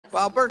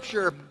Well,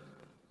 Berkshire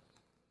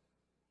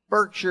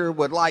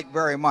would like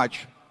very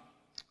much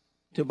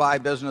to buy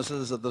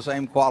businesses of the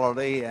same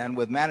quality and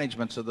with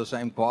managements of the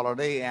same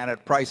quality and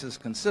at prices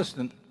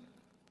consistent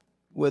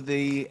with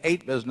the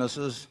 8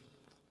 businesses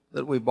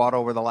that we bought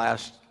over the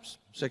last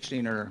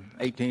 16 or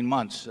 18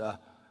 months.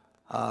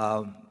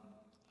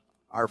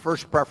 Our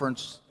first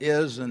preference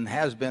is and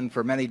has been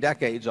for many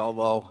decades,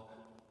 although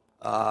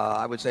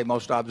I would say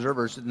most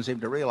observers didn't seem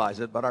to realize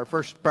it, but our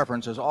first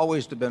preference has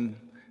always been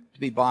to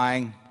be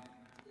buying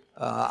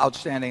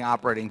outstanding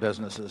operating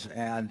businesses.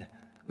 And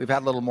we've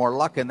had a little more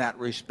luck in that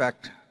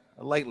respect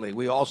lately.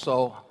 We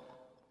also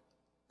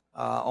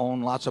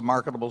own lots of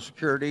marketable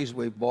securities.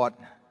 We've bought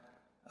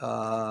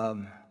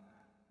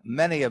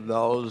many of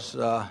those,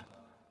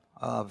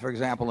 for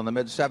example, in the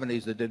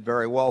mid-'70s that did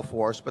very well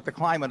for us, but the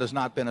climate has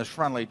not been as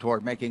friendly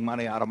toward making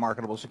money out of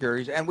marketable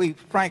securities. And we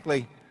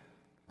frankly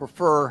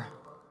prefer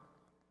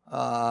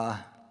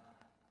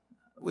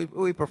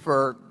we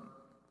prefer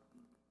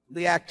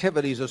the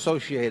activities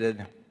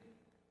associated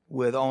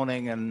with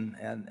owning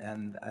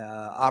and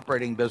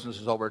operating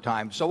businesses over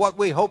time. So what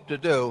we hope to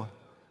do,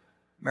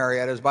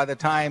 Marietta, is by the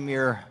time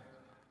you're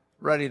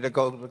ready to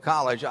go to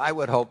college, I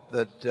would hope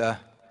that,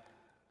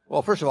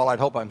 well, first of all, I'd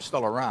hope I'm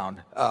still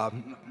around.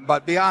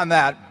 But beyond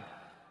that,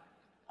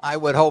 I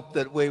would hope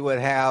that we would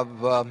have,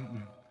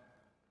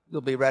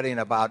 you'll be ready in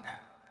about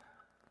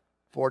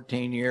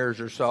 14 years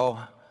or so.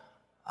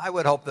 I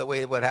would hope that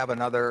we would have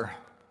another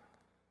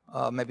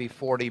maybe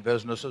 40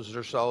 businesses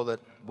or so that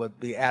would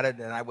be added,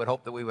 and I would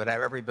hope that we would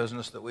have every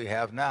business that we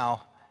have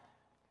now.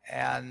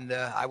 And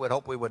I would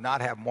hope we would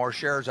not have more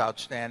shares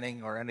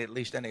outstanding or at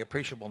least any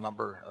appreciable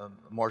number of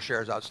more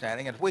shares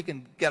outstanding. And if we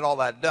can get all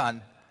that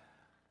done,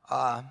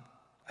 I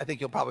think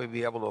you'll probably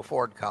be able to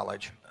afford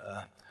college.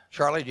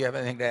 Charlie, do you have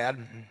anything to add?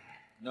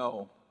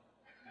 No.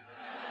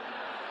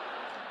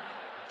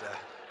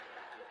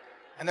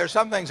 And there's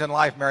some things in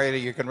life, Mary, that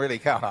you can really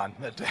count on.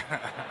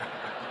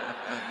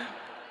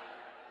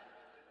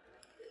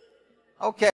 Okay.